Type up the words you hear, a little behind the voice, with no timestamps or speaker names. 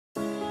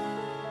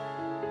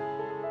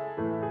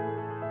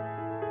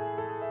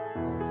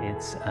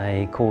It's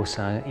a course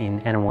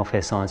in animal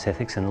welfare science,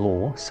 ethics and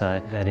law.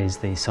 So that is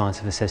the science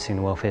of assessing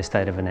the welfare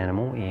state of an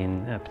animal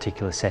in a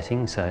particular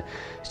setting. So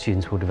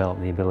students will develop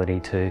the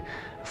ability to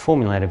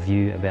formulate a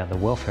view about the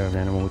welfare of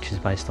an animal which is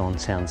based on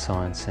sound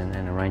science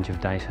and a range of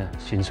data.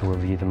 Students will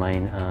review the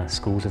main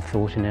schools of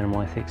thought in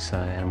animal ethics, so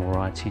animal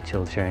rights,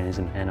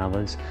 utilitarianism and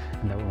others,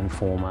 and that will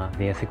inform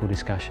the ethical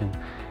discussion.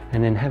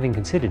 And then having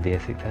considered the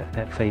ethic,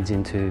 that feeds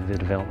into the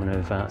development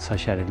of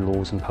associated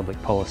laws and public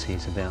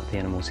policies about the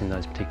animals in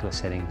those particular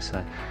settings.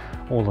 So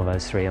all of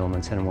those three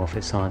elements, animal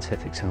welfare science,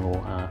 ethics and law,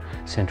 are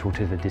central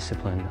to the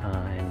discipline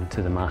and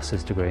to the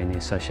master's degree and the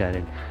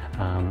associated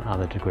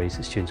other degrees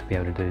that students will be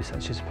able to do,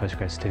 such as a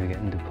postgrad certificate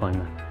and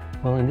diploma.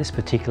 Well, in this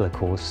particular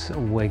course,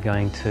 we're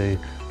going to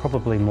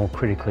probably more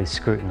critically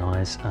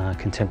scrutinise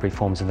contemporary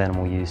forms of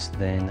animal use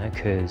than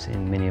occurs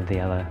in many of the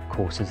other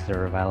courses that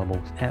are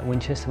available. At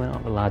Winchester, we're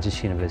not the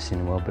largest university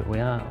in the world, but we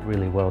are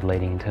really world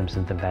leading in terms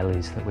of the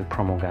values that we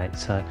promulgate.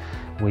 So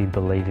we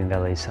believe in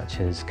values such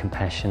as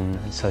compassion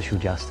and social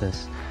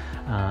justice.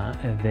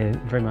 They're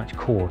very much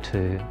core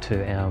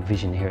to our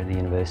vision here at the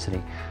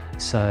university.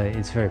 So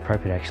it's very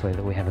appropriate actually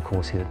that we have a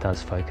course here that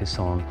does focus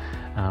on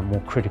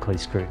more critically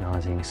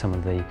scrutinising some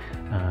of the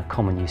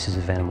common uses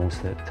of animals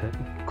that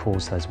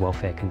cause those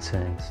welfare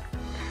concerns.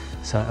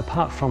 So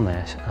apart from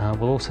that,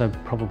 we'll also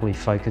probably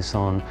focus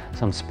on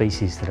some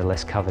species that are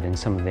less covered in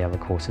some of the other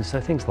courses.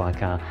 So things like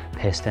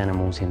pest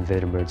animals,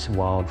 invertebrates,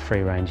 wild,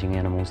 free-ranging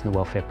animals, and the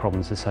welfare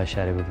problems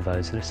associated with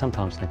those that are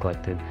sometimes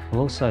neglected.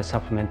 We'll also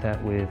supplement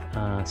that with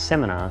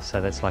seminars,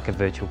 so that's like a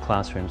virtual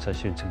classroom, so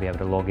students will be able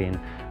to log in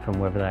from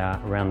wherever they are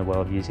around the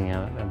world using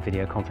our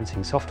video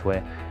conferencing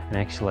software and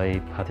actually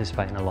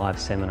participate in a live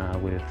seminar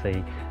with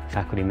the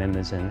faculty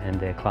members and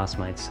their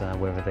classmates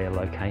wherever they're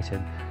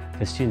located.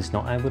 For students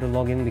not able to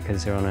log in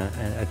because they're on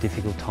a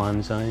difficult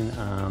time zone,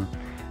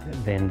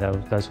 then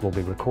those will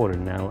be recorded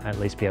and they'll at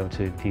least be able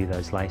to view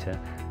those later.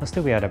 They'll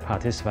still be able to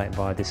participate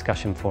via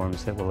discussion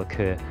forums that will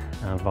occur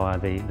via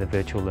the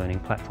virtual learning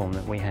platform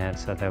that we have,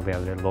 so they'll be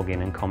able to log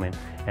in and comment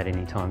at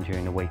any time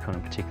during the week on a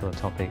particular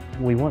topic.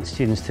 We want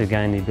students to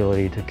gain the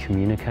ability to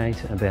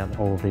communicate about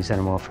all of these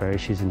animal welfare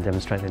issues and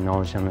demonstrate their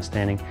knowledge and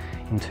understanding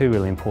in two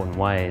really important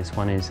ways.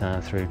 One is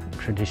through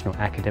traditional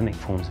academic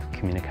forms of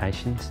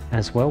communications.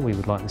 As well, we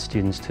would like the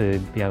students to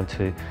be able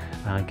to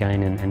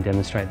gain and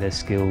demonstrate their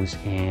skills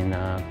in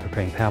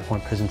preparing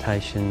PowerPoint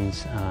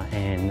presentations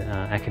and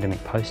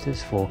academic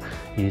posters for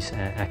use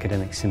at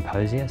academic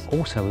symposia.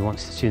 Also, we want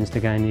students to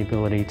gain the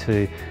ability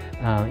to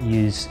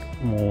use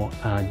more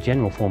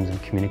general forms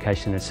of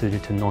communication that are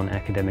suited to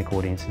non-academic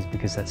audiences,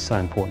 because that's so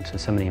important to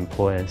so many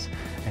employers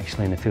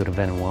actually in the field of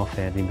animal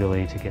welfare, the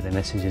ability to get their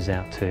messages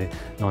out to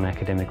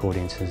non-academic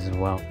audiences as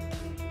well.